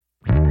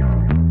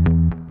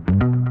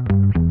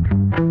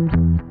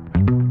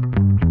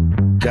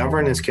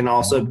governance can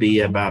also be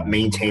about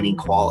maintaining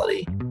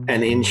quality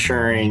and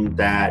ensuring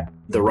that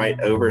the right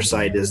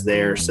oversight is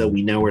there so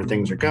we know where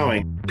things are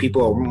going.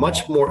 People are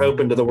much more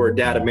open to the word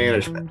data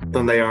management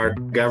than they are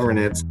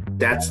governance.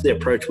 That's the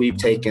approach we've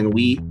taken.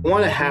 We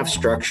want to have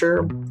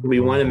structure. We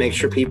want to make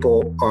sure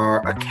people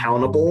are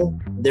accountable.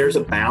 There's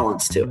a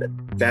balance to it.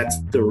 That's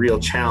the real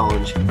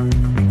challenge.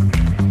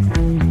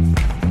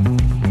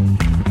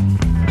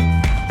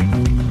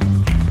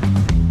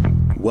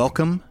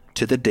 Welcome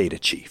to the Data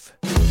Chief.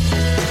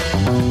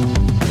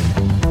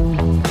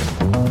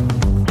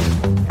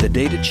 The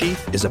Data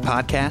Chief is a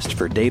podcast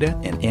for data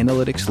and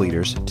analytics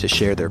leaders to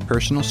share their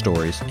personal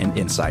stories and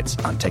insights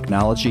on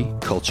technology,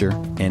 culture,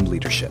 and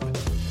leadership.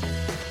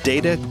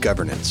 Data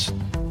governance.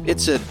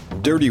 It's a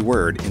dirty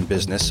word in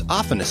business,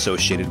 often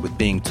associated with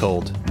being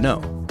told no.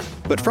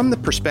 But from the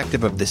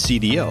perspective of the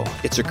CDO,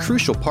 it's a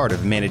crucial part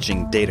of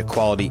managing data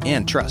quality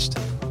and trust.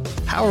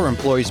 How are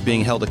employees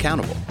being held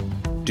accountable?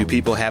 Do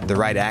people have the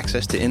right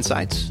access to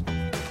insights?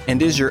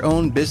 And is your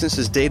own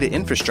business's data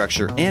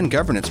infrastructure and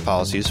governance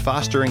policies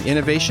fostering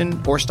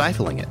innovation or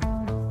stifling it?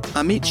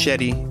 Ameet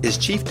Shetty is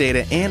Chief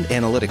Data and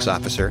Analytics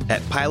Officer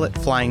at Pilot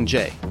Flying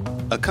J,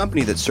 a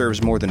company that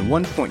serves more than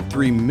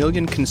 1.3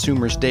 million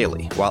consumers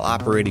daily while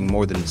operating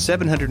more than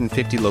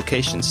 750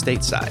 locations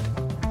stateside.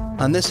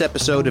 On this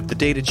episode of The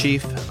Data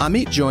Chief,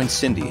 Ameet joins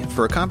Cindy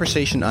for a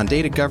conversation on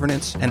data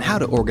governance and how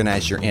to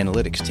organize your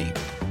analytics team.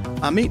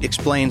 Ameet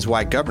explains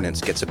why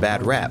governance gets a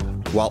bad rap,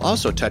 while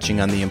also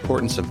touching on the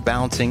importance of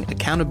balancing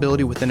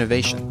accountability with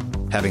innovation,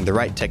 having the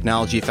right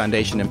technology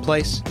foundation in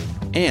place,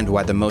 and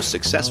why the most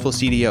successful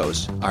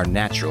CDOs are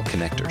natural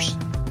connectors.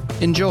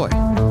 Enjoy.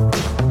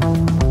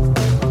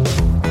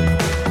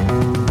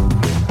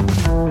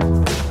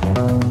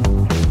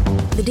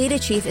 The Data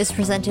Chief is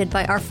presented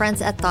by our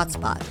friends at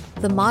ThoughtSpot,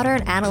 the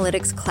modern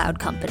analytics cloud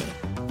company.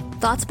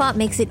 ThoughtSpot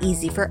makes it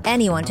easy for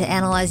anyone to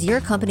analyze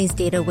your company's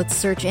data with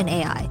search and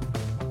AI.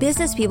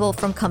 Business people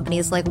from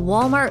companies like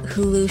Walmart,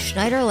 Hulu,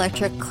 Schneider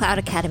Electric, Cloud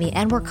Academy,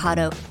 and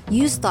Workato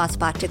use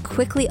ThoughtSpot to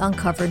quickly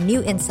uncover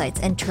new insights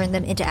and turn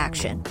them into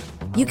action.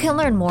 You can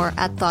learn more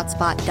at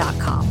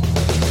thoughtspot.com.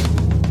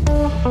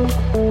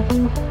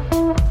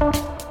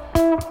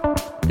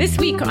 This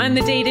week on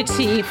The Data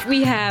Chief,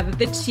 we have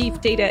the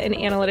Chief Data and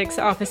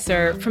Analytics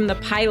Officer from the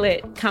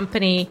Pilot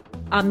company,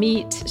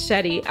 Ameet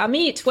Shetty.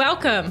 Ameet,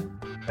 welcome.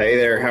 Hey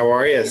there, how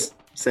are you?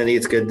 Cindy,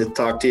 it's good to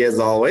talk to you as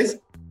always.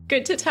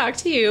 Good to talk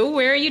to you.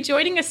 Where are you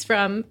joining us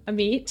from,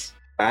 Ameet?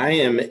 I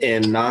am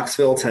in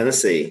Knoxville,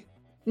 Tennessee.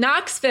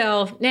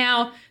 Knoxville.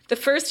 Now, the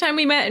first time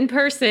we met in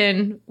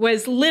person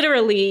was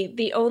literally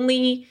the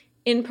only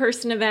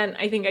in-person event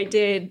I think I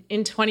did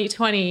in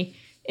 2020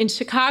 in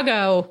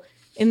Chicago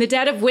in the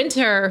dead of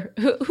winter.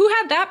 Who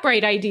had that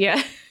bright idea?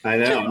 I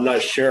know. I'm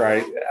not sure.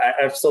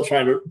 I'm still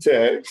trying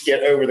to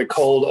get over the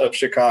cold of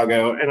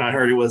Chicago, and I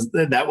heard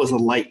that was a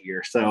light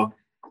year. So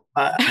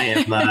I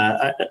am,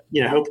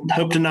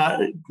 hope to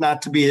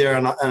not to be there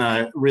on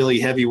a really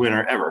heavy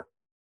winter ever.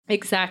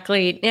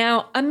 Exactly.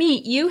 Now,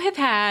 Ameet, you have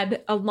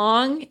had a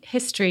long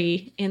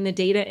history in the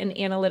data and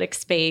analytics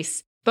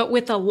space, but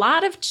with a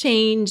lot of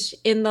change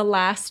in the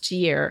last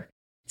year.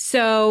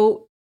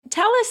 So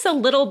tell us a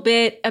little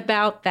bit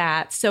about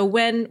that. So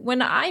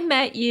when I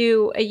met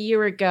you a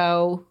year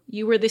ago,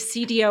 you were the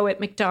CDO at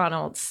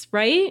McDonald's,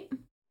 right?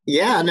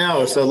 Yeah,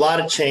 no. So a lot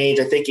of change.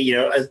 I think,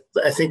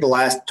 I think the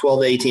last 12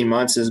 to 18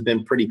 months has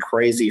been pretty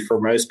crazy for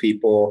most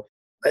people.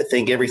 I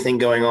think everything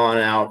going on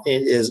out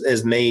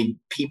has made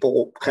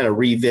people kind of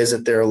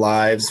revisit their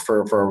lives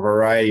for a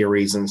variety of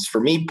reasons. For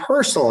me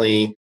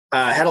personally,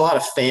 I had a lot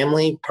of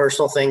family,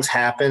 personal things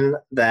happen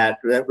that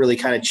really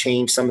kind of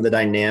changed some of the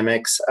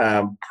dynamics.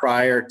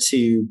 Prior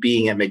to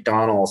being at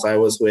McDonald's, I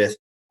was with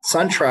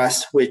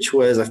SunTrust, which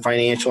was a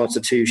financial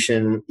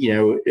institution,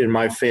 and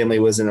my family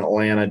was in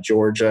Atlanta,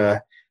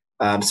 Georgia.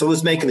 So it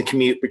was making the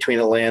commute between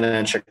Atlanta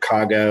and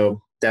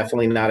Chicago.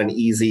 Definitely not an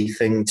easy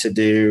thing to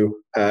do.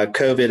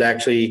 COVID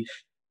actually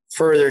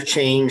further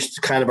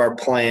changed kind of our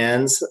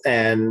plans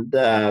and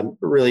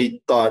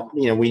really thought,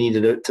 we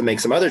needed to make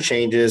some other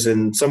changes.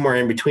 And somewhere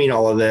in between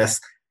all of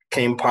this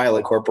came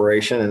Pilot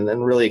Corporation,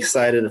 and really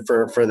excited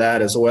for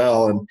that as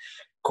well. And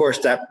of course,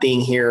 that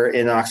being here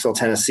in Knoxville,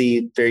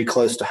 Tennessee, very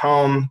close to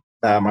home.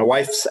 My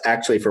wife's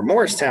actually from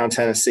Morristown,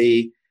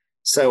 Tennessee.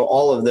 So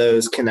all of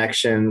those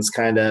connections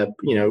kind of,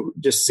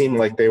 just seemed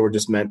like they were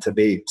just meant to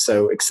be.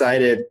 So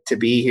excited to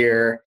be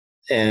here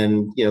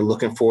and,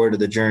 looking forward to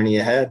the journey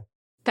ahead.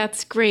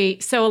 That's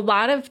great. So a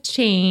lot of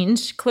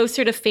change,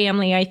 closer to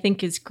family, I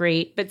think is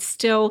great, but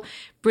still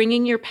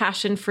bringing your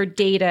passion for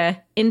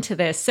data into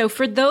this. So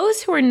for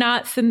those who are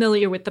not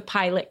familiar with the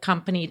Pilot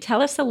company,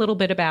 tell us a little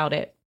bit about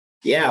it.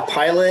 Yeah,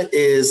 Pilot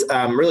is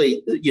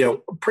really, a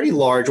pretty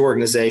large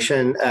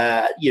organization,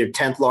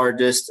 10th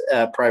largest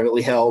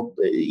privately held,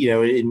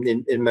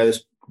 in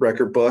most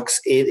record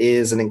books. It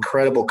is an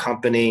incredible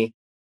company,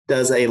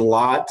 does a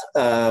lot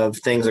of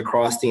things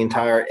across the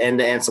entire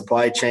end-to-end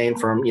supply chain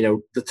from,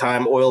 the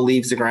time oil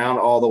leaves the ground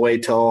all the way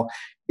till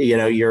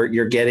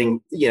you're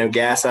getting,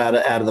 gas out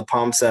of the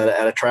pumps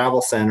at a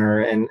travel center.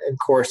 And of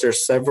course,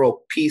 there's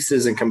several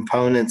pieces and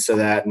components to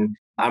that. And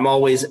I'm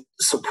always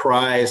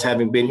surprised,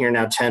 having been here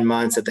now 10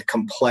 months, at the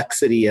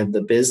complexity of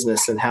the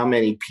business and how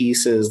many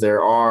pieces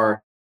there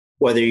are,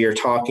 whether you're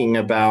talking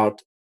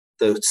about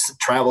the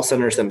travel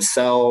centers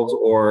themselves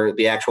or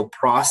the actual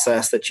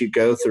process that you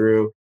go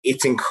through.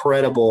 It's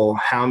incredible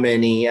how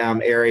many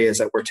areas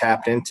that we're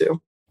tapped into.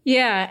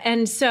 Yeah.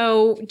 And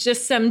so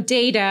just some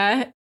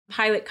data,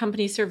 Pilot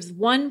Company serves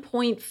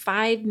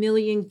 1.5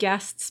 million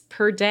guests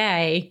per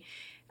day.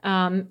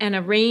 And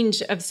a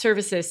range of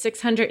services,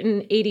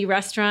 680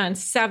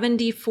 restaurants,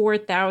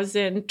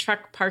 74,000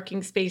 truck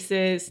parking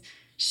spaces,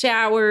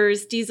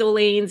 showers, diesel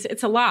lanes.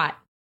 It's a lot.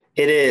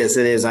 It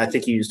is. I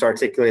think you just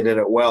articulated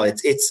it well.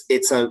 It's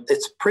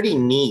pretty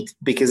neat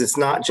because it's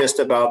not just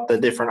about the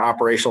different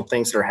operational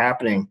things that are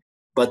happening,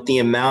 but the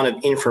amount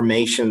of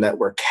information that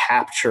we're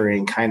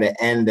capturing kind of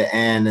end to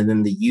end, and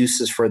then the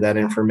uses for that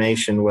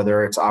information,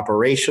 whether it's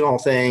operational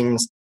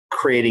things,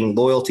 creating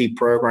loyalty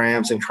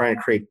programs and trying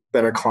to create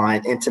better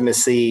client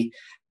intimacy.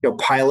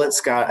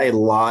 Pilot's got a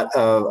lot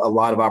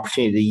of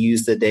opportunity to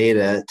use the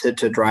data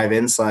to drive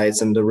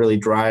insights and to really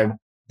drive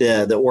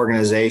the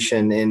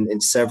organization in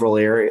several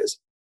areas.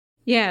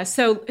 Yeah.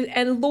 So,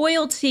 and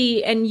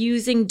loyalty and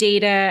using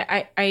data,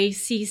 I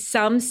see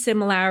some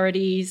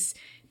similarities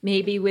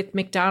maybe with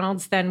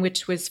McDonald's then,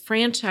 which was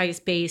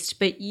franchise based,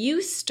 but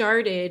you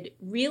started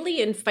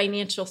really in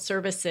financial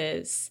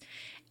services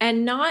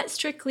and not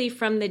strictly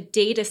from the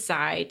data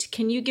side.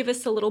 Can you give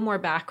us a little more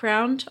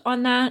background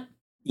on that?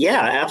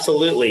 Yeah,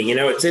 absolutely.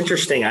 It's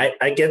interesting.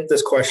 I get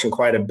this question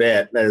quite a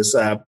bit, as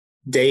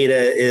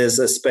data is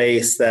a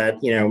space that,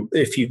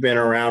 if you've been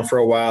around for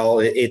a while,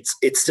 it's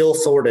still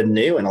sort of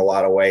new in a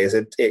lot of ways.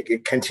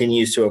 It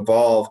continues to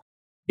evolve.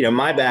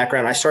 My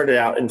background, I started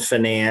out in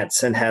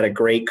finance and had a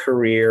great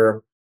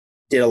career,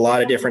 did a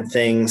lot of different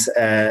things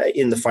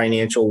in the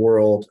financial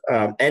world.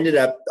 Ended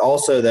up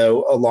also,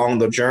 though, along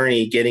the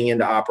journey, getting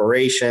into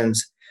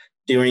operations,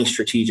 doing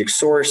strategic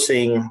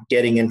sourcing,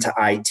 getting into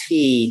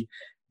IT.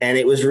 And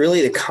it was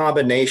really the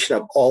combination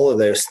of all of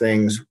those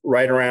things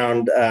right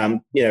around,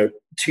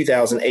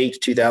 2008 to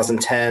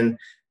 2010.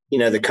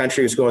 The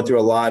country was going through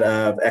a lot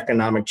of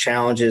economic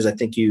challenges. I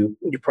think you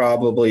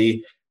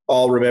probably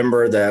all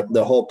remember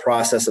the whole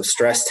process of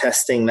stress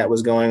testing that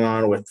was going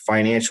on with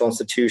financial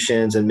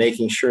institutions and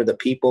making sure that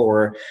people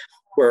were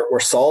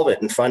solvent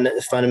and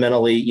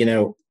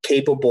fundamentally,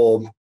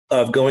 capable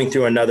of going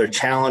through another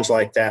challenge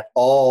like that.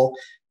 All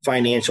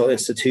financial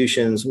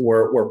institutions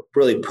were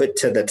really put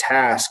to the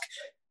task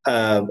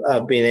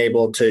of being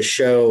able to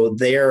show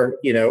their,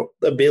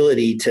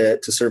 ability to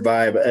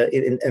survive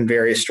in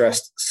various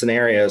stress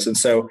scenarios. And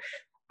so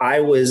I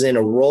was in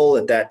a role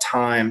at that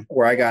time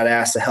where I got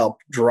asked to help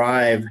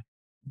drive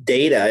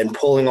data and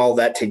pulling all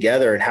that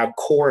together, and how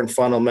core and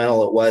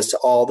fundamental it was to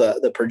all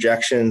the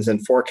projections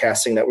and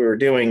forecasting that we were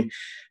doing.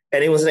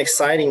 And it was an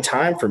exciting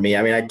time for me.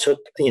 I mean, I took,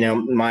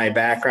 my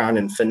background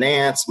in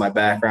finance, my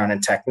background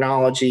in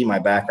technology, my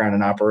background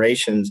in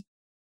operations,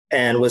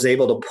 and was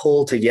able to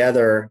pull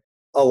together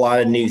a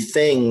lot of new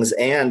things.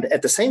 And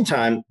at the same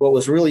time, what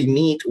was really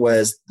neat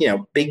was,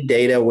 big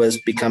data was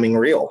becoming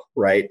real,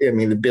 right? I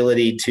mean, the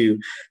ability to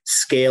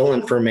scale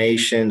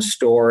information,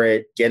 store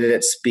it, get it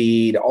at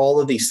speed,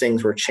 all of these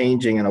things were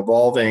changing and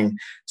evolving.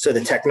 So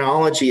the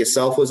technology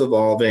itself was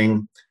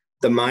evolving.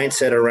 The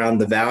mindset around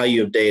the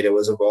value of data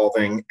was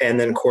evolving. And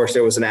then, of course,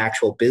 there was an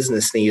actual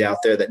business need out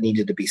there that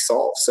needed to be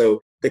solved.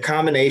 So the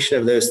combination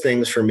of those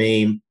things for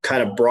me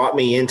kind of brought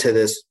me into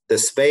this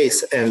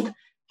space. And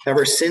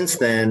ever since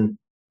then,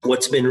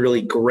 what's been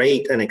really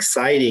great and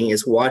exciting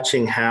is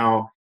watching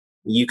how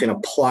you can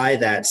apply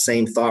that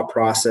same thought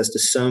process to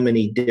so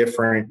many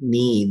different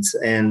needs.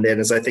 And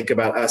as I think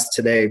about us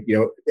today,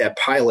 at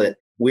Pilot,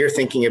 we're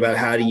thinking about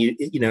how do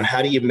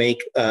you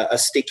make a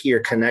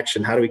stickier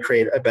connection? How do we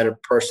create a better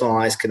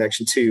personalized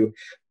connection to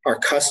our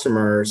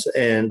customers?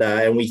 And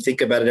we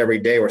think about it every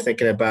day. We're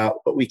thinking about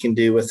what we can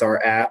do with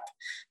our app.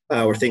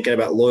 We're thinking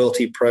about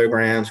loyalty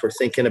programs. We're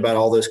thinking about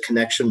all those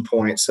connection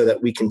points so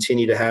that we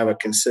continue to have a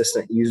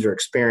consistent user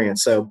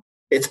experience. So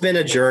it's been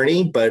a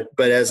journey, but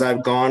as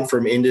I've gone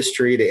from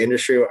industry to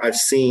industry, I've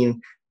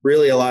seen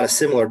really a lot of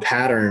similar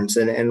patterns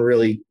and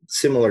really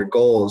similar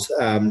goals,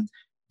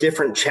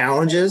 different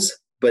challenges,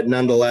 but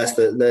nonetheless,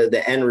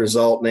 the end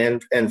result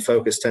and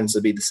focus tends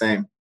to be the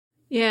same.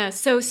 Yeah.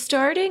 So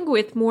starting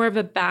with more of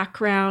a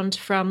background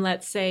from,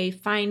 let's say,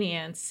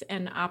 finance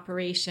and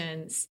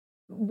operations,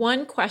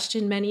 one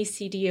question many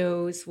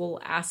CDOs will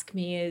ask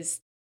me is,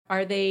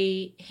 are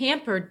they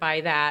hampered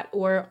by that,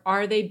 or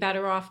are they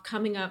better off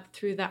coming up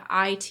through the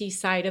IT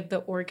side of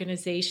the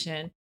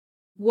organization?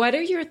 What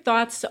are your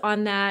thoughts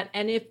on that?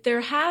 And if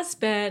there has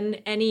been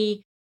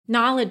any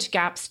knowledge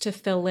gaps to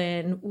fill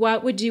in,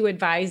 what would you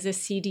advise a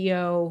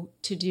CDO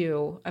to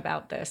do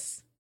about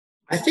this?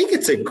 I think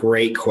it's a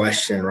great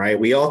question, right?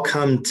 We all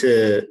come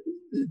to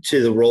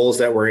the roles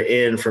that we're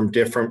in from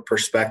different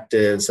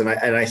perspectives. And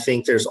I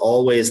think there's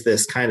always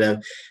this kind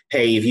of,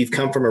 hey, if you've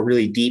come from a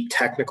really deep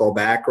technical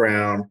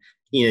background,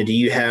 do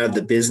you have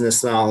the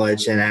business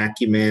knowledge and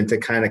acumen to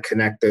kind of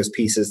connect those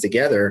pieces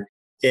together?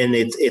 And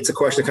it's a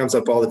question that comes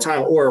up all the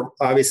time. Or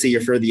obviously,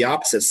 if you're the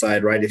opposite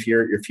side, right? If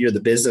you're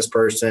the business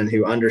person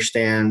who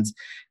understands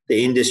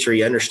the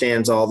industry,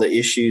 understands all the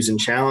issues and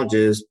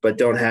challenges, but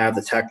don't have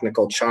the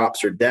technical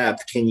chops or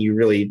depth, can you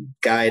really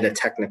guide a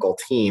technical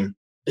team?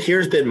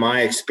 Here's been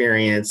my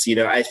experience.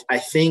 I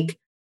think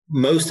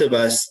most of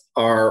us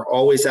are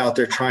always out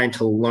there trying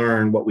to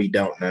learn what we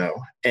don't know.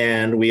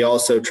 And we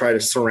also try to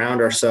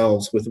surround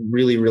ourselves with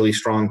really, really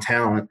strong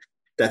talent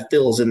that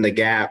fills in the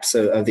gaps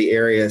of the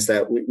areas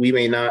that we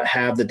may not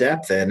have the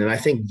depth in. And I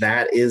think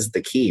that is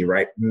the key,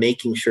 right?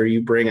 Making sure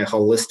you bring a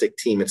holistic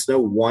team. It's no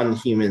one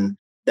human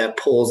that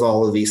pulls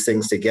all of these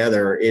things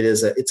together.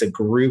 It's a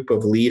group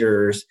of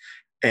leaders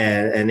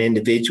and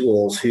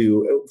individuals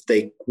who, if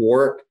they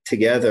work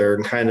together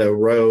and kind of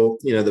row,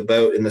 the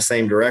boat in the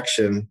same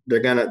direction, they're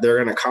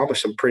gonna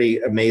accomplish some pretty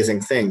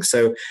amazing things.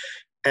 So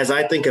as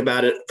I think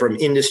about it from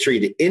industry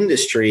to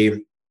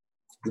industry,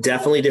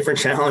 definitely different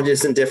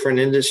challenges in different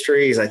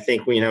industries. I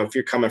think, if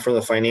you're coming from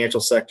the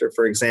financial sector,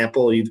 for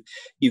example,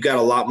 you've got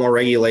a lot more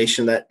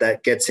regulation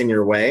that gets in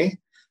your way.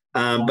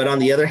 But on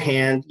the other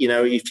hand,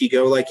 if you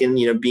go like in,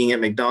 being at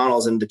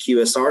McDonald's in the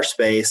QSR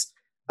space,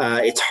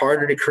 it's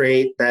harder to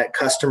create that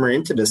customer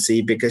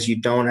intimacy because you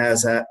don't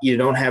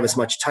have as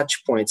much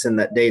touch points in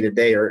that day to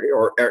day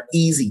or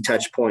easy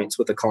touch points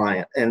with a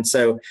client. And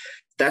so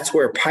that's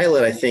where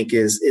Pilot, I think,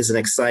 is an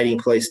exciting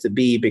place to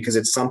be because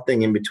it's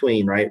something in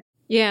between, right?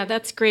 Yeah,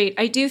 that's great.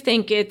 I do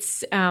think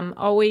it's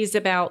always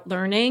about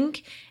learning.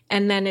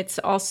 And then it's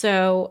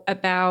also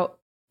about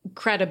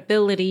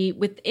credibility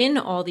within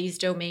all these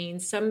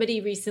domains.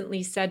 Somebody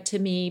recently said to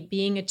me,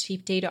 being a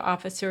chief data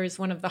officer is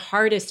one of the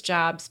hardest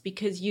jobs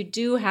because you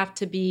do have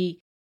to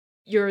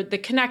you're the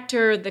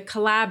connector, the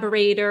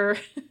collaborator.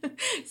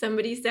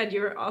 Somebody said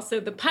you're also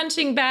the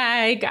punching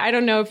bag. I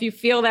don't know if you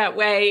feel that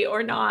way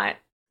or not.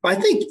 I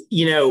think,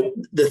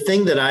 the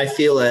thing that I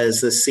feel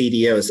as the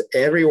CDO is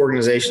every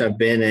organization I've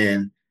been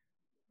in,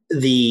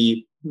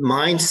 the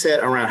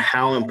mindset around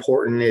how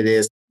important it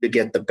is to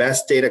get the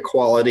best data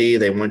quality.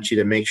 They want you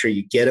to make sure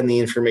you get them the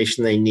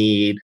information they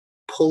need,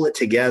 pull it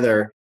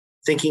together,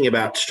 thinking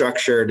about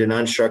structured and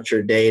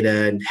unstructured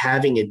data and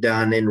having it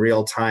done in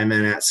real time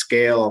and at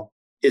scale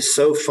is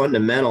so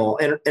fundamental.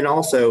 And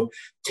also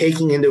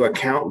taking into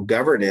account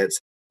governance.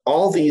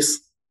 All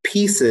these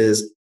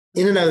pieces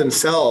in and of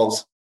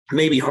themselves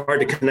may be hard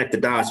to connect the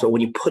dots, but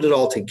when you put it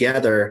all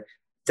together,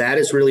 that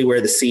is really where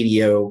the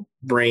CDO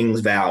brings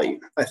value.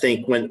 I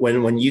think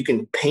when you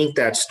can paint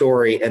that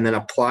story and then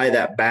apply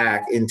that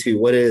back into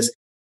what is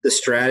the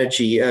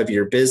strategy of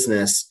your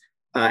business,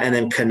 and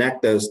then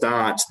connect those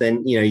dots,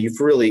 then you've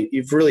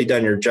really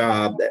done your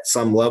job at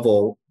some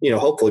level.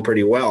 Hopefully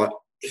pretty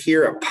well.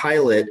 Here at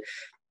Pilot,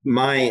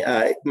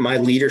 my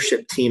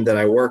leadership team that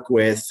I work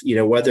with,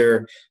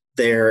 whether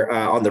they're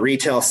on the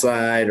retail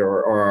side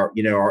or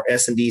our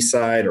S&D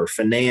side or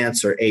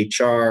finance or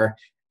HR,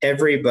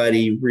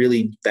 everybody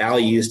really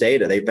values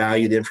data. They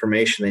value the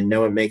information. They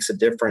know it makes a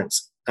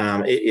difference.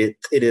 It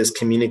is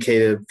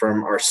communicated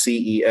from our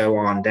CEO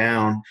on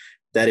down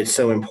that it's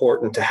so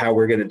important to how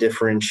we're going to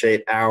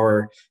differentiate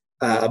our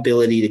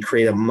ability to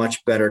create a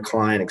much better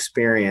client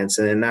experience.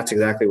 And that's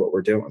exactly what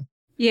we're doing.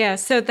 Yeah,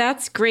 so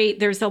that's great.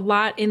 There's a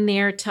lot in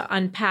there to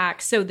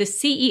unpack. So the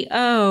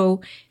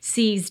CEO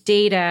sees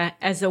data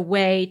as a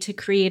way to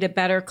create a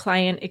better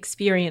client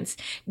experience.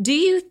 Do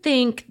you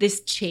think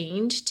this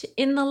changed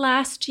in the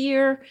last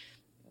year,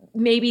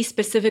 maybe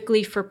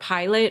specifically for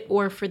Pilot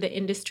or for the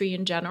industry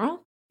in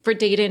general, for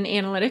data and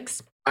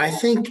analytics? I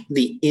think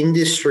the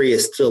industry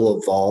is still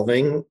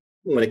evolving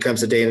when it comes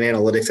to data and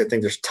analytics. I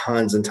think there's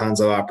tons and tons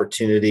of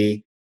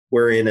opportunity.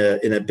 We're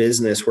in a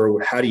business where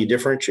how do you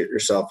differentiate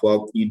yourself?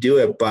 Well, you do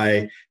it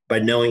by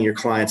knowing your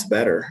clients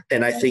better.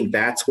 And I think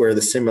that's where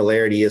the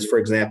similarity is, for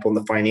example, in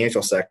the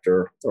financial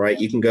sector, right?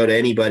 You can go to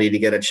anybody to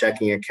get a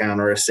checking account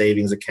or a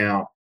savings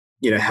account.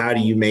 How do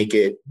you make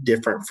it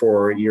different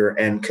for your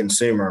end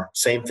consumer?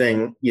 Same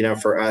thing,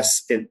 for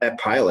us at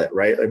Pilot,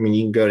 right? I mean,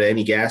 you can go to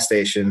any gas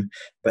station,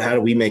 but how do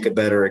we make a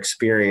better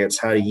experience?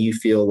 How do you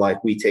feel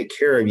like we take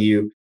care of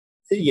you?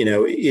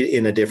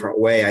 In a different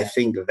way. I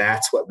think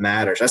that's what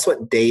matters. That's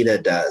what data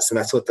does. And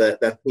that's what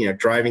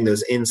driving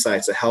those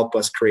insights to help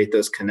us create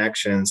those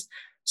connections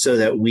so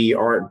that we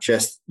aren't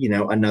just,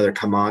 another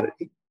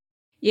commodity.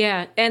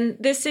 Yeah. And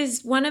this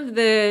is one of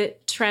the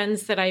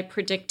trends that I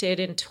predicted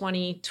in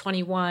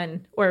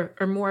 2021 or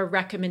more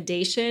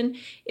recommendation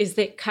is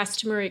that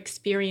customer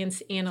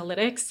experience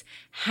analytics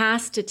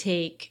has to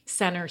take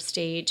center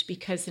stage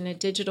because in a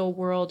digital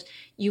world,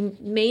 you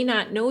may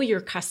not know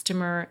your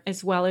customer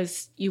as well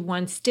as you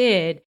once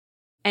did.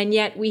 And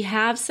yet we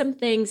have some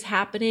things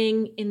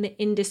happening in the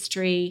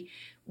industry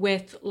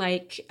with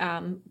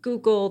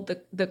Google,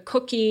 the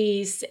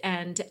cookies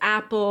and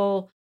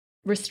Apple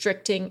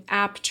restricting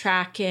app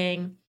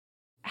tracking.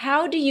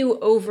 How do you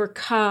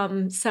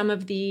overcome some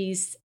of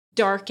these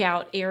dark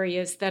out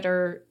areas that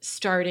are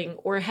starting,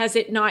 or has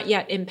it not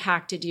yet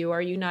impacted you?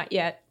 Are you not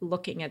yet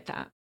looking at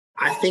that?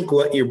 I think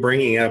what you're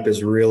bringing up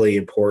is really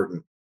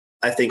important.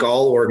 I think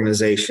all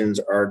organizations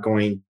are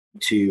going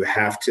to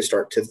have to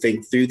start to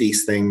think through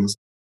these things.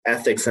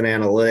 Ethics and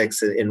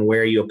analytics and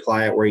where you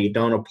apply it, where you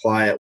don't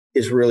apply it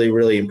is really,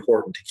 really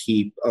important to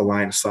keep a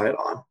line of sight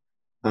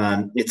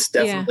on. It's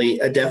definitely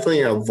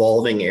an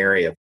evolving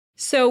area.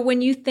 So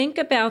when you think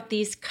about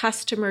these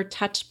customer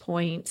touch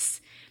points,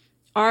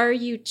 are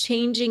you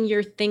changing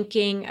your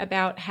thinking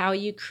about how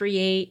you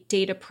create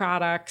data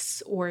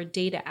products or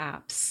data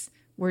apps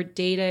where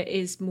data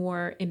is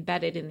more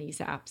embedded in these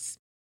apps?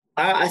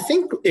 I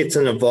think it's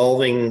an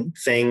evolving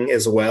thing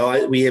as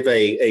well. We have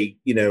a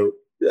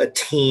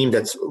team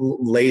that's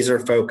laser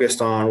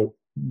focused on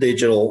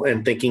digital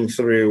and thinking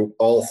through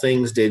all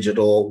things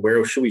digital,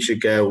 where we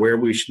should go, where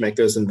we should make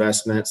those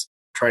investments,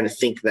 trying to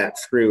think that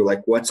through,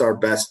 like what's our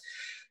best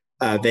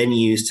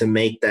venues to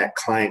make that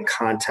client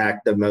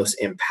contact the most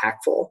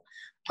impactful.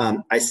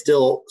 I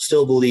still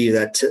believe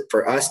that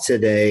for us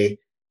today,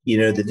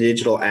 the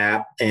digital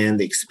app and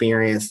the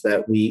experience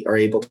that we are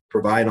able to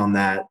provide on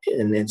that,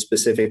 and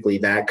specifically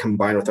that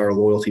combined with our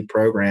loyalty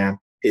program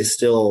is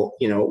still,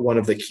 one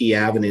of the key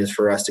avenues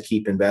for us to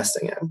keep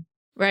investing in.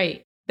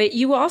 Right. But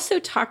you also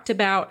talked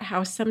about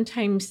how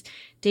sometimes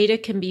data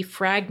can be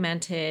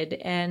fragmented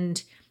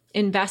and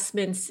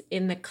investments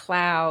in the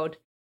cloud.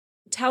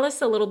 Tell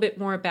us a little bit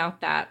more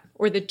about that,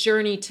 or the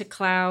journey to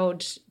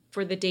cloud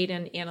for the data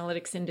and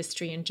analytics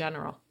industry in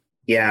general.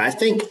 Yeah, I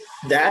think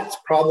that's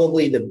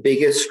probably the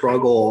biggest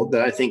struggle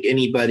that I think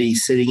anybody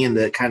sitting in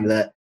the kind of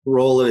the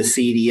role of a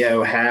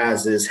CDO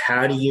has, is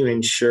how do you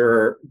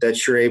ensure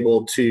that you're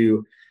able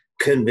to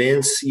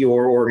convince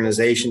your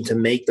organization to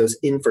make those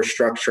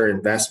infrastructure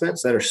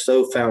investments that are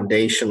so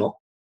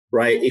foundational,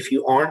 right? If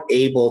you aren't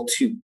able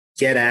to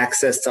get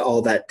access to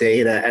all that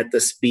data at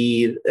the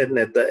speed and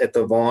at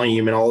the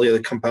volume and all the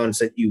other components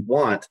that you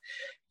want,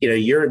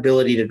 your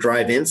ability to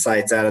drive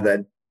insights out of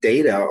that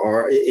data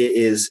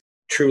is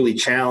truly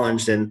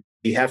challenged. And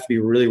you have to be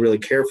really, really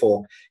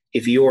careful.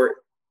 If your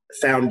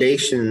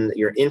foundation,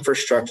 your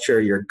infrastructure,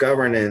 your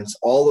governance,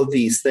 all of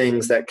these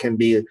things that can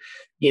be,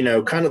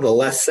 kind of the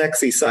less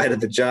sexy side of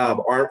the job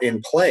aren't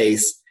in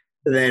place,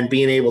 then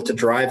being able to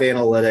drive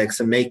analytics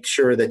and make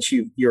sure that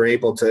you're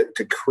able to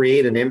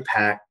create an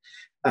impact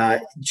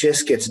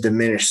just gets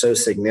diminished so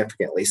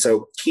significantly.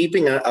 So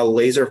keeping a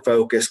laser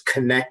focus,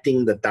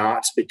 connecting the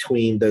dots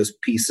between those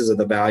pieces of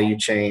the value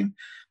chain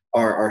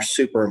are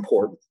super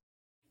important.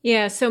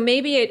 Yeah, so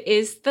maybe it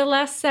is the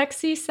less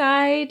sexy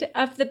side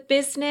of the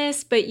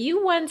business, but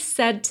you once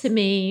said to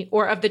me,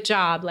 or of the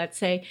job, let's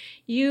say,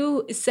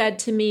 you said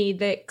to me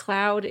that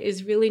cloud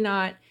is really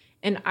not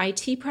an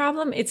IT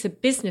problem, it's a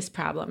business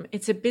problem.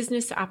 It's a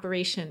business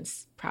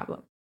operations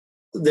problem.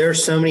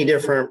 There's so many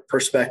different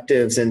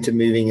perspectives into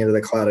moving into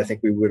the cloud. I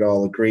think we would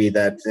all agree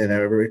that,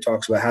 everybody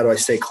talks about how do I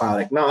stay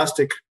cloud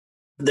agnostic?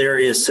 There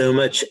is so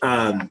much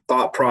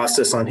thought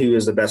process on who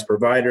is the best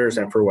providers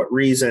and for what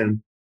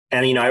reason.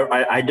 And,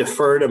 I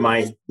defer to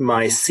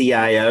my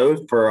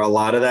CIO for a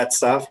lot of that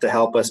stuff to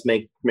help us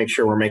make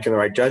sure we're making the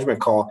right judgment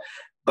call.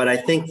 But I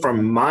think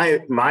from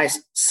my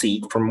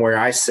seat, from where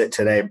I sit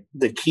today,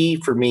 the key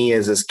for me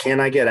is can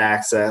I get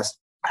access?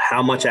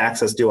 How much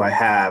access do I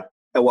have?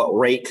 At what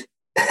rate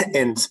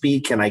and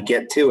speed can I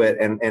get to it?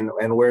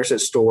 And where's it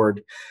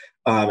stored?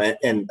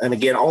 And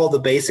again, all the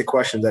basic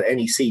questions that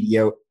any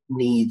CDO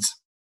needs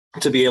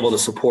to be able to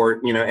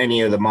support,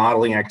 any of the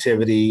modeling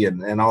activity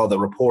and all the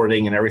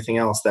reporting and everything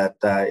else that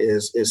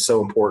is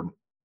so important.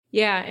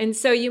 Yeah. And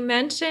so you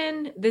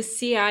mentioned the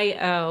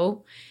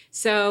CIO.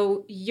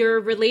 So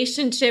your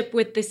relationship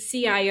with the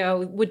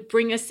CIO would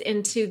bring us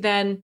into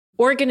then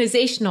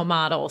organizational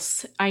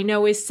models, I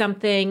know is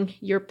something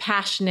you're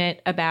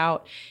passionate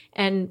about.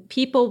 And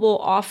people will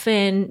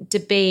often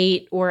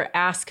debate or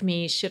ask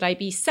me, should I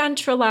be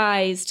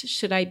centralized?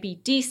 Should I be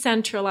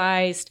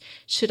decentralized?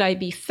 Should I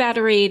be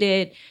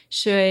federated?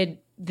 Should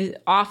the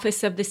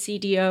office of the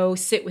CDO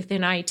sit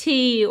within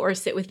IT or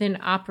sit within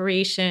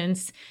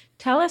operations?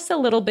 Tell us a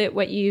little bit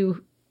what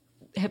you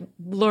have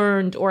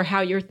learned or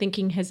how your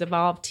thinking has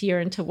evolved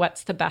here into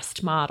what's the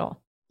best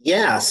model.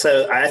 Yeah,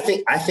 so I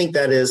think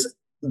that is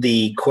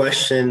the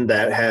question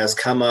that has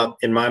come up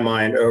in my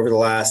mind over the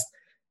last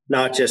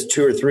not just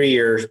 2 or 3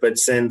 years, but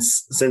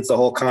since the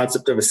whole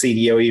concept of a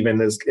CDO even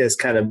has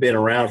kind of been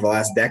around for the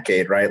last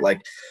decade, right?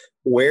 Like,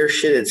 where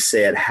should it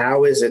sit?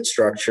 How is it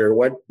structured?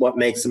 What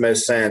makes the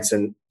most sense?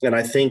 And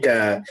I think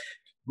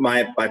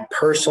my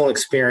personal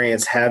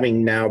experience,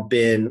 having now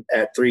been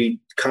at 3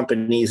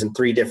 companies in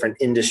 3 different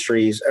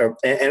industries,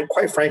 and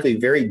quite frankly,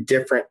 very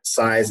different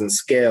size and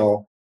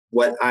scale,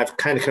 what I've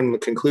kind of come to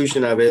the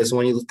conclusion of is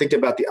when you think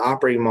about the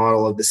operating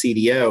model of the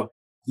CDO,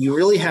 you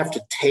really have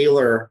to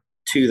tailor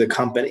to the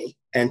company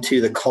and to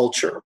the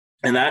culture.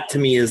 And that to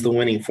me is the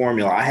winning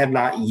formula. I have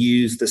not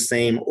used the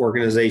same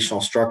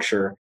organizational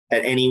structure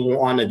at any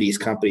one of these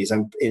companies.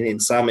 In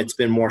some, it's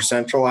been more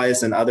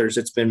centralized, and others,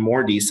 it's been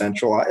more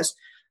decentralized.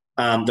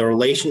 The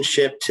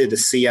relationship to the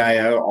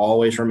CIO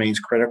always remains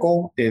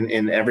critical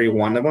in every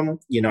one of them.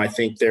 I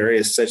think there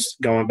is such,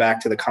 going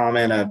back to the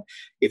comment of,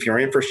 if your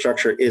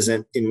infrastructure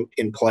isn't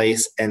in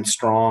place and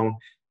strong,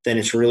 then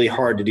it's really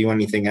hard to do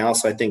anything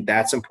else. I think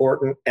that's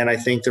important. And I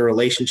think the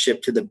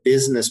relationship to the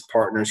business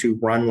partners who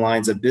run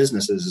lines of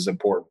businesses is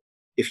important.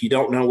 If you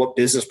don't know what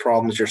business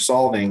problems you're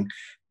solving,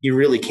 you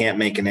really can't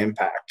make an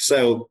impact.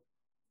 So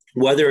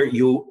whether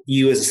you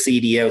as a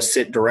CDO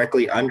sit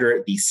directly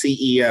under the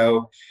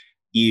CEO,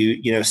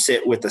 you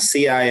sit with the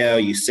CIO,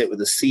 you sit with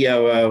the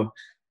COO,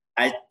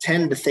 I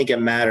tend to think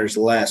it matters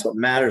less. What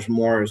matters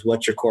more is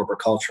what's your corporate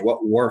culture,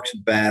 what works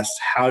best,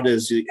 how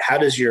does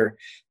your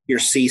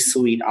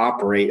C-suite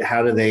operate,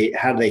 how do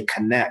they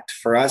connect?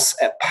 For us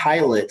at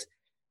Pilot,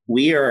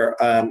 we are.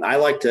 I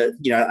like to,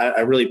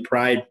 I really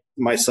pride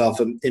myself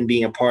in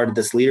being a part of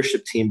this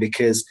leadership team,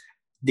 because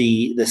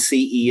the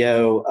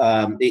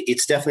CEO,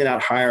 it's definitely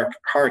not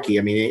hierarchy.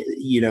 I mean,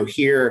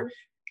 here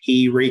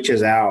he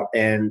reaches out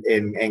and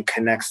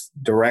connects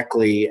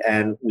directly,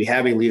 and we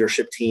have a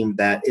leadership team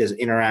that is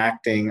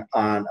interacting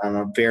on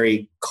a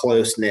very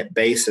close-knit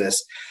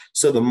basis.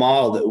 So the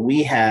model that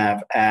we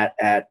have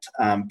at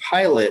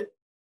Pilot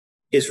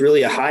is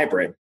really a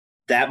hybrid.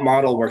 That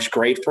model works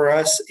great for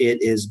us.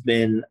 It has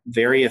been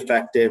very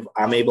effective.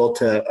 I'm able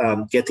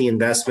to get the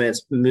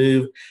investments,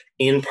 move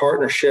in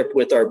partnership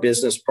with our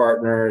business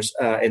partners,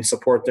 and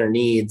support their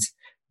needs,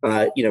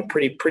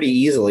 pretty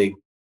easily.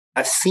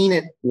 I've seen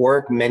it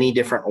work many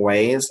different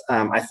ways.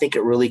 I think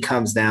it really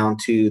comes down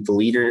to the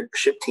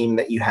leadership team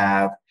that you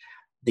have,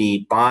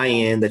 the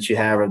buy-in that you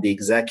have of the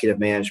executive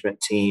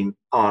management team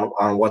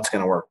on what's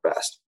going to work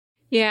best.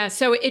 Yeah,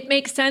 so it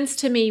makes sense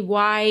to me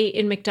why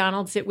in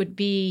McDonald's it would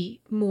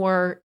be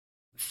more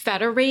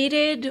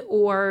federated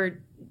or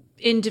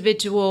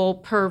individual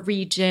per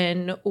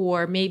region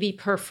or maybe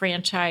per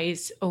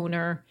franchise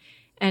owner,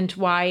 and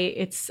why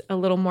it's a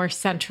little more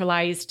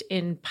centralized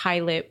in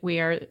Pilot,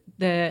 where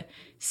the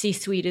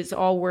C-suite is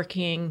all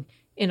working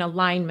in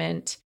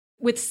alignment.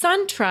 With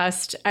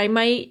SunTrust, I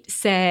might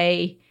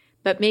say,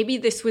 but maybe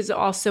this was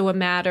also a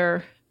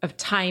matter of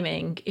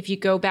timing. If you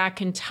go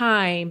back in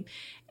time,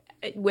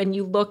 when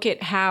you look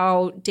at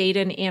how data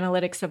and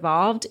analytics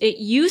evolved, it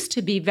used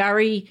to be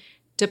very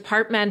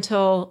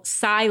departmental,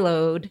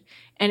 siloed.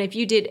 And if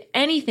you did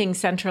anything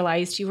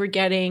centralized, you were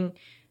getting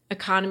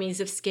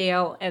economies of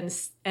scale,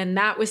 and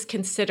that was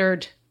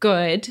considered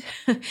good.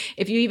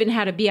 If you even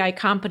had a BI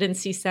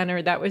competency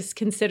center, that was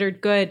considered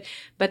good.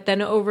 But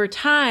then over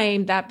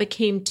time, that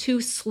became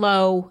too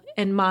slow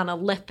and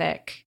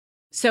monolithic.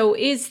 So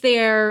is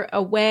there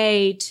a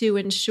way to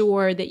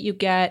ensure that you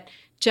get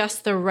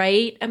just the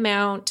right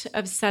amount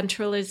of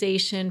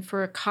centralization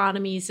for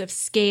economies of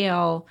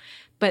scale,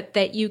 but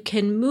that you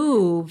can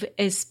move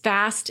as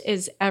fast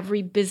as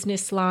every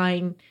business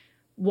line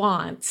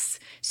wants?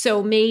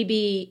 So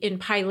maybe in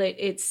Pilot,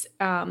 it's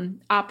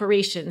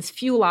operations,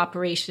 fuel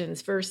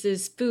operations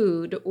versus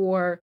food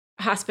or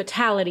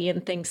hospitality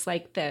and things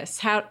like this.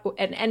 How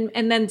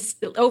and then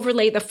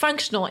overlay the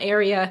functional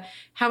area.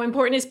 How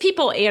important is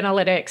people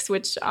analytics,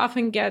 which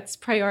often gets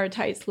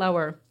prioritized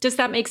lower? Does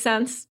that make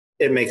sense?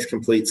 It makes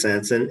complete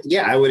sense. And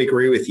yeah, I would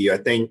agree with you. I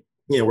think,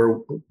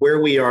 where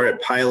we are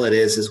at Pilot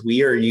is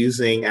we are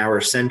using our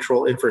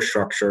central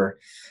infrastructure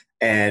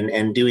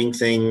and doing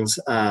things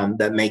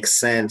that make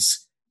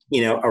sense,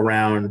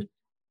 around,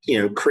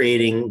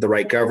 creating the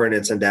right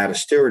governance and data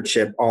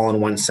stewardship all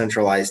in one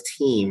centralized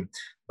team.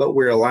 But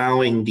we're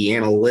allowing the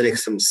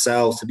analytics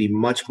themselves to be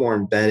much more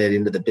embedded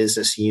into the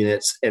business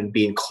units and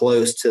being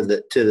close to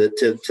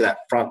that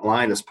front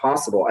line as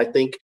possible. I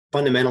think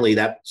fundamentally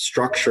that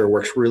structure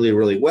works really,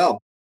 really well.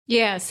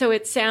 Yeah, so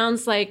it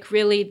sounds like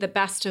really the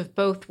best of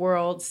both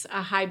worlds,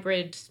 a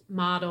hybrid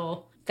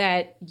model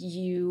that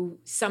you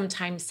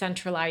sometimes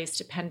centralize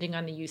depending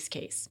on the use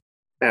case.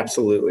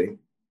 Absolutely.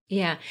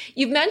 Yeah.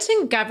 You've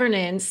mentioned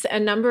governance a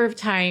number of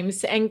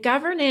times, and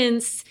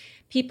governance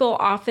people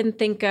often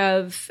think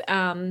of,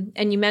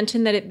 and you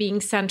mentioned that it being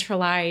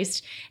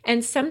centralized,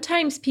 and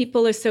sometimes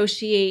people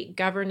associate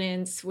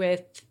governance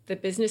with the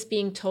business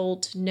being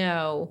told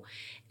no.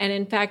 And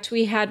in fact,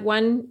 we had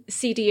one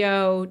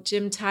CDO,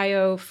 Jim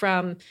Tayo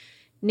from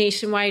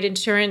Nationwide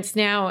Insurance,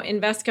 now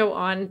Invesco,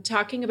 on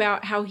talking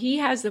about how he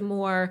has a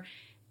more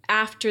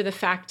after the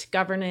fact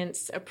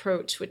governance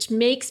approach, which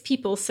makes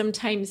people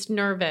sometimes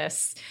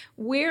nervous.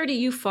 Where do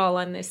you fall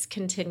on this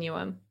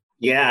continuum?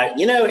 Yeah,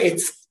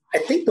 I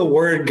think the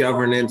word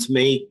governance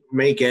may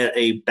get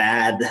a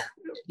bad,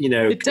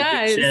 it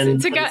does.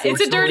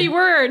 It's a dirty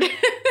word.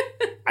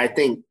 I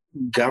think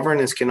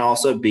governance can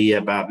also be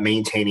about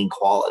maintaining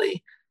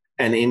quality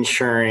and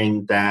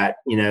ensuring that,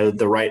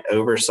 the right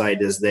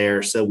oversight is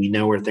there so we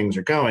know where things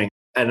are going.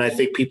 And I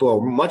think people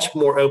are much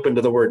more open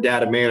to the word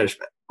data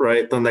management,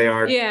 right, than they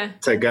are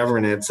to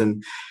governance.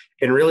 And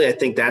really, I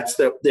think that's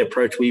the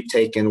approach we've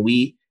taken.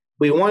 We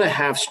want to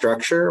have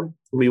structure.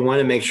 We want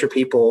to make sure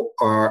people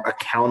are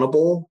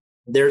accountable.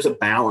 There's a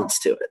balance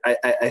to it.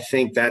 I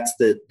think that's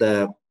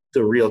the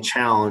real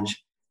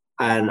challenge.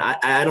 And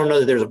I don't know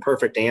that there's a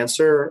perfect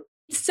answer.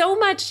 So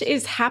much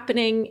is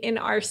happening in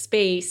our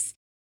space.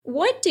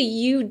 What do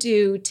you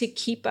do to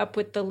keep up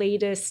with the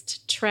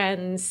latest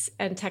trends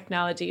and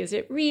technology? Is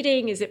it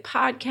reading? Is it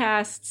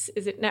podcasts?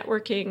 Is it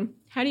networking?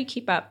 How do you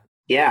keep up?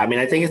 Yeah, I mean,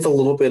 I think it's a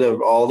little bit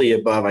of all the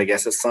above, I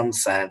guess, in some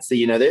sense.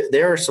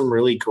 There are some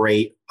really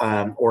great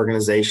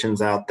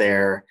organizations out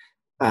there.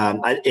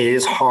 It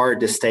is hard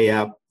to stay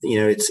up.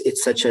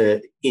 It's such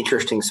a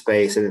interesting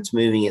space and it's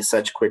moving at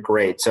such quick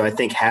rate. So I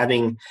think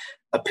having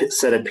a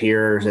set of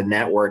peers and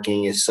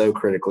networking is so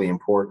critically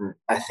important.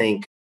 I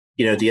think,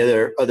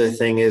 the other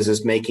thing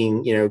is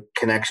making,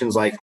 connections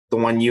like the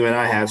one you and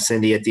I have,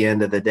 Cindy, at the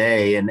end of the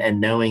day, and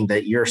knowing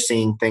that you're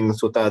seeing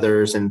things with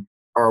others and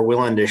are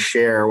willing to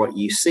share what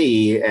you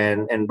see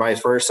and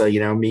vice versa,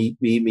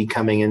 me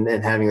coming in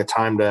and having the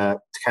time to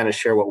kind of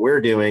share what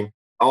we're doing.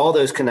 All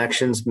those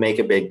connections make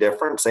a big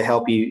difference. They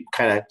help you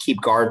kind of keep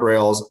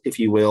guardrails, if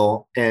you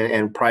will,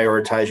 and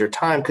prioritize your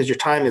time, because your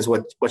time is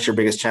what's your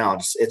biggest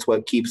challenge. It's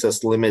what keeps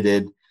us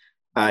limited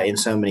in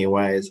so many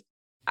ways.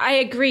 I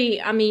agree,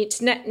 Ameet.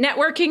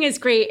 Networking is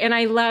great, and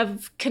I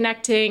love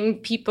connecting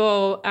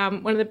people.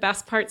 One of the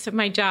best parts of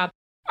my job.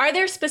 Are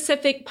there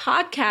specific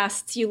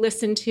podcasts you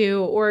listen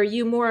to, or are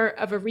you more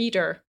of a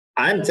reader?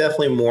 I'm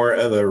definitely more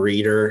of a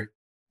reader.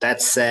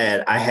 That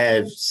said, I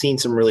have seen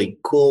some really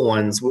cool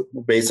ones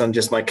based on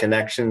just my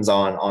connections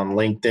on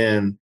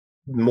LinkedIn.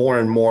 More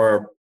and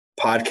more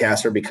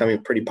podcasts are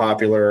becoming pretty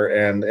popular,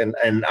 and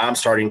I'm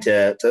starting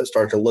to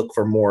look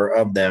for more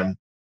of them.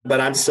 But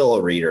I'm still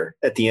a reader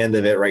at the end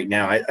of it right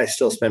now. I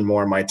still spend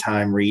more of my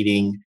time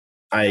reading.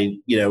 I,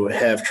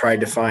 have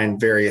tried to find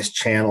various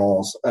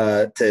channels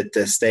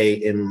to stay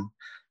in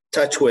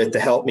touch with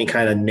to help me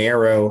kind of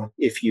narrow,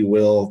 if you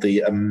will,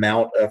 the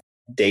amount of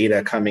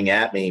data coming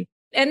at me.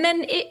 And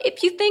then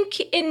if you think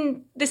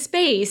in the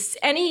space,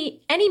 any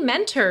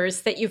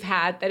mentors that you've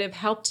had that have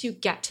helped you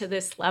get to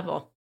this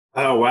level?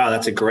 Oh, wow.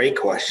 That's a great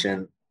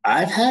question.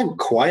 I've had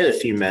quite a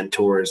few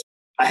mentors.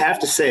 I have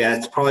to say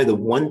that's probably the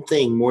one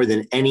thing more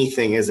than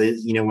anything is,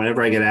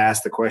 whenever I get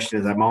asked the question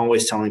is I'm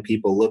always telling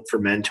people, look for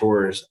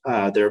mentors.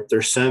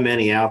 There's so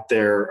many out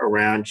there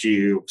around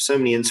you, so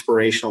many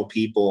inspirational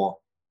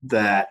people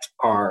that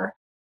are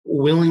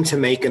willing to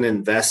make an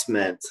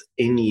investment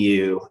in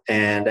you.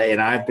 And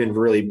I've been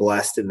really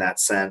blessed in that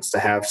sense to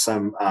have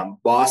some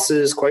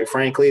bosses, quite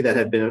frankly, that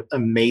have been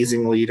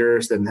amazing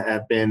leaders and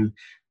have been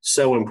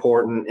so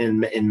important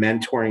in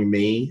mentoring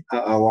me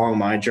along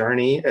my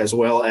journey, as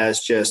well as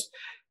just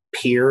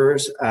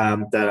peers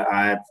that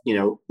I've,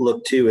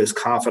 looked to as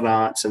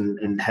confidants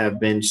and have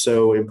been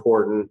so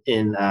important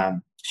in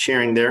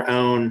sharing their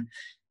own,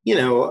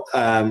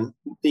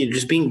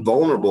 just being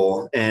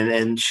vulnerable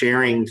and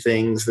sharing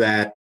things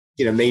that,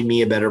 made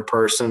me a better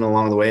person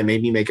along the way,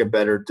 made me make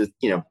better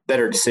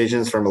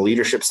decisions from a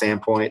leadership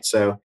standpoint.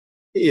 So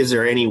is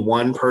there any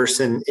one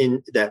person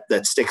in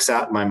that sticks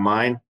out in my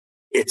mind?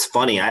 It's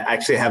funny. I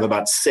actually have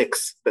about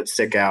 6 that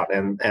stick out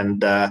and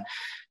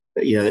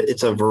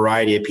it's a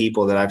variety of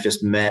people that I've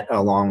just met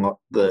along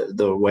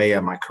the way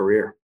of my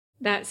career.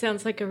 That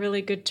sounds like a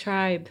really good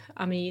tribe,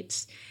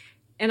 Ameet.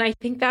 And I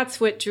think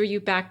that's what drew you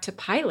back to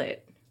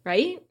Pilot,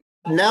 right?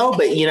 No,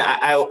 but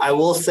I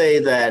will say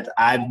that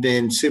I've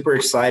been super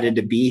excited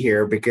to be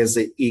here because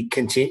it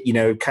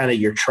continue, kind of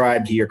your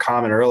tribe, to your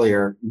comment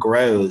earlier,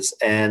 grows.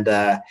 And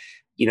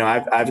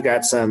I've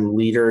got some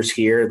leaders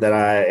here that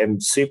I am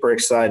super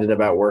excited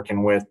about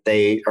working with.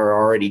 They are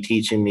already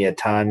teaching me a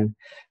ton.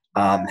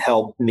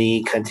 Help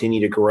me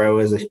continue to grow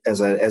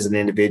as an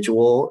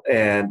individual.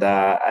 And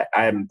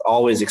I'm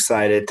always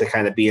excited to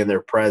kind of be in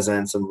their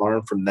presence and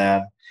learn from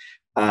them.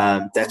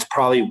 That's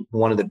probably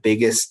one of the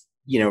biggest,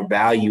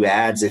 value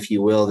adds, if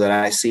you will, that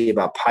I see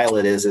about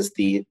Pilot is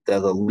the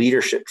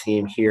leadership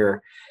team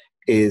here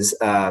is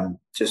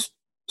just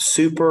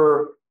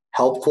super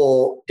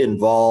helpful,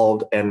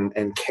 involved,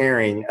 and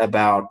caring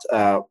about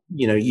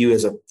you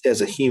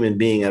as a human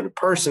being, as a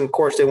person. Of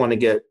course, they want to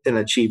get and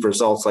achieve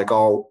results like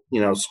all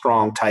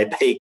strong type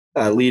A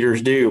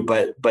leaders do,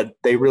 but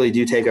they really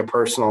do take a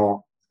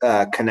personal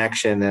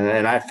connection,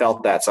 and I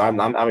felt that. So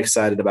I'm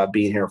excited about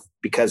being here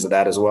because of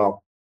that as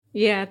well.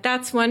 Yeah,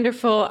 that's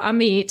wonderful,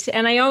 Ameet.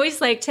 And I always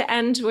like to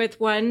end with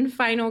one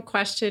final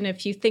question.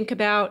 If you think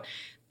about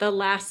the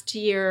last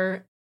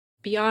year,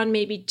 beyond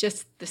maybe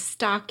just the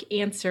stock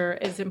answer,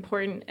 as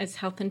important as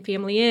health and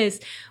family is,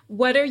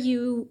 what are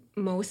you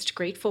most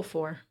grateful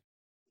for?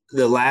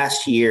 The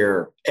last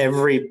year,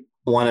 every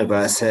one of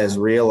us has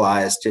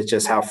realized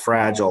just how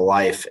fragile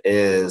life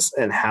is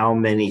and how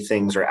many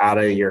things are out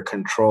of your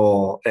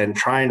control, and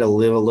trying to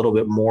live a little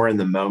bit more in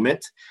the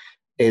moment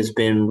has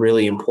been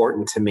really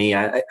important to me.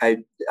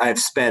 I've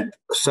spent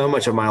so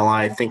much of my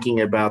life thinking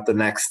about the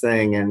next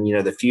thing and,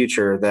 the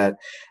future that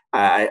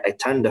I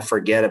tend to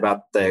forget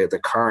about the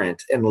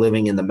current and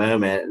living in the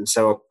moment. And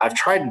so I've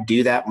tried to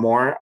do that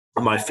more.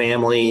 My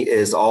family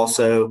is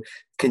also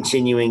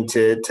continuing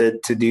to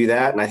do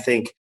that. And I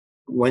think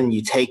when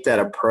you take that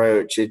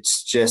approach,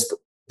 it's just,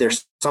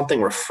 there's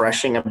something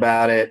refreshing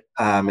about it.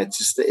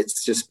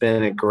 It's just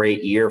been a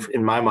great year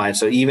in my mind.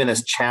 So even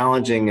as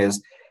challenging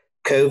as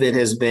COVID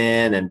has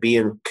been and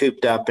being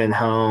cooped up in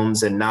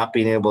homes and not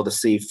being able to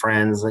see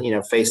friends,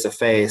 face to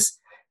face,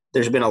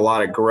 there's been a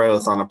lot of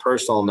growth on a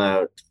personal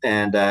note.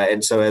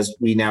 And so as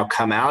we now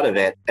come out of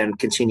it and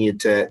continue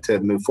to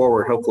move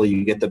forward, hopefully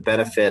you get the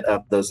benefit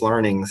of those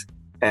learnings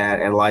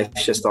and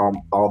life's just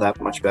all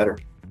that much better.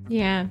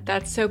 Yeah,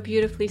 that's so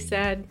beautifully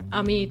said,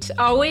 Ameet.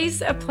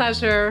 Always a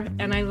pleasure,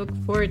 and I look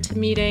forward to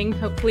meeting,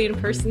 hopefully in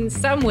person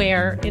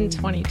somewhere in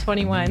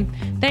 2021.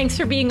 Thanks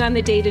for being on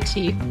the Data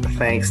Chief.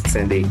 Thanks,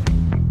 Cindy.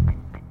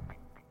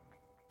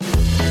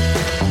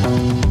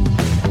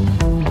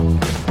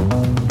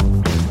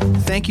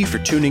 Thank you for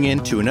tuning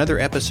in to another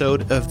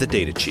episode of The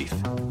Data Chief.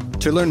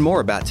 To learn more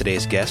about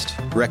today's guest,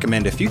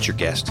 recommend a future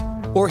guest,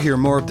 or hear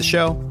more of the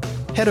show,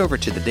 head over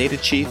to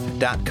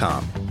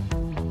thedatachief.com.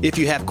 If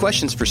you have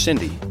questions for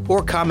Cindy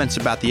or comments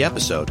about the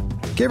episode,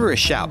 give her a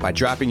shout by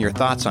dropping your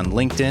thoughts on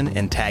LinkedIn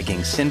and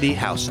tagging Cindy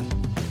Howson.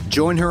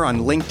 Join her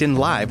on LinkedIn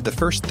Live the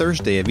first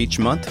Thursday of each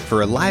month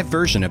for a live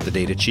version of The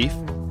Data Chief,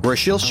 where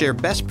she'll share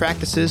best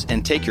practices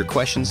and take your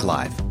questions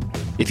live.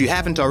 If you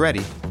haven't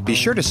already, be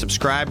sure to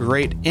subscribe,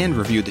 rate, and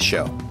review the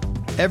show.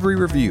 Every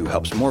review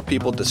helps more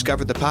people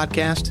discover the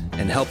podcast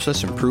and helps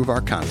us improve our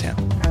content.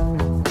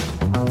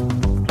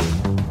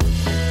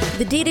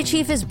 The Data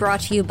Chief is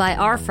brought to you by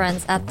our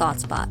friends at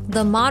ThoughtSpot,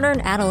 the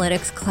modern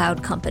analytics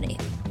cloud company.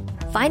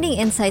 Finding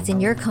insights in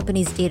your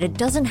company's data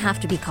doesn't have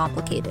to be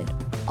complicated.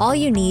 All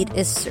you need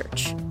is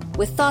search.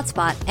 With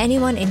ThoughtSpot,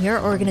 anyone in your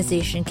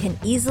organization can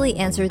easily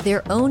answer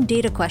their own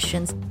data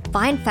questions,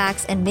 find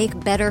facts, and make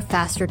better,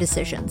 faster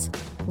decisions.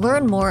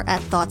 Learn more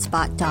at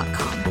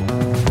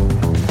ThoughtSpot.com.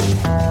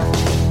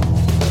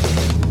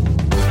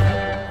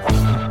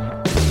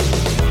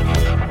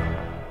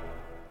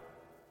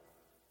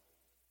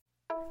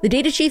 The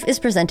Data Chief is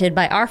presented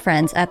by our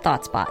friends at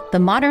ThoughtSpot, the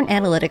modern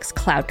analytics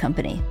cloud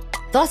company.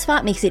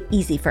 ThoughtSpot makes it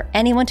easy for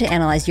anyone to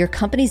analyze your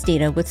company's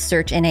data with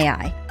search and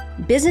AI.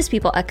 Business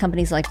people at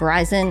companies like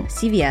Verizon,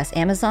 CVS,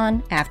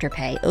 Amazon,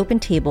 Afterpay,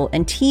 OpenTable,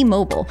 and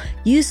T-Mobile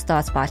use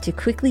ThoughtSpot to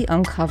quickly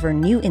uncover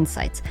new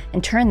insights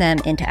and turn them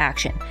into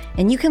action.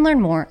 And you can learn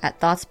more at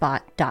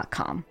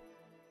ThoughtSpot.com.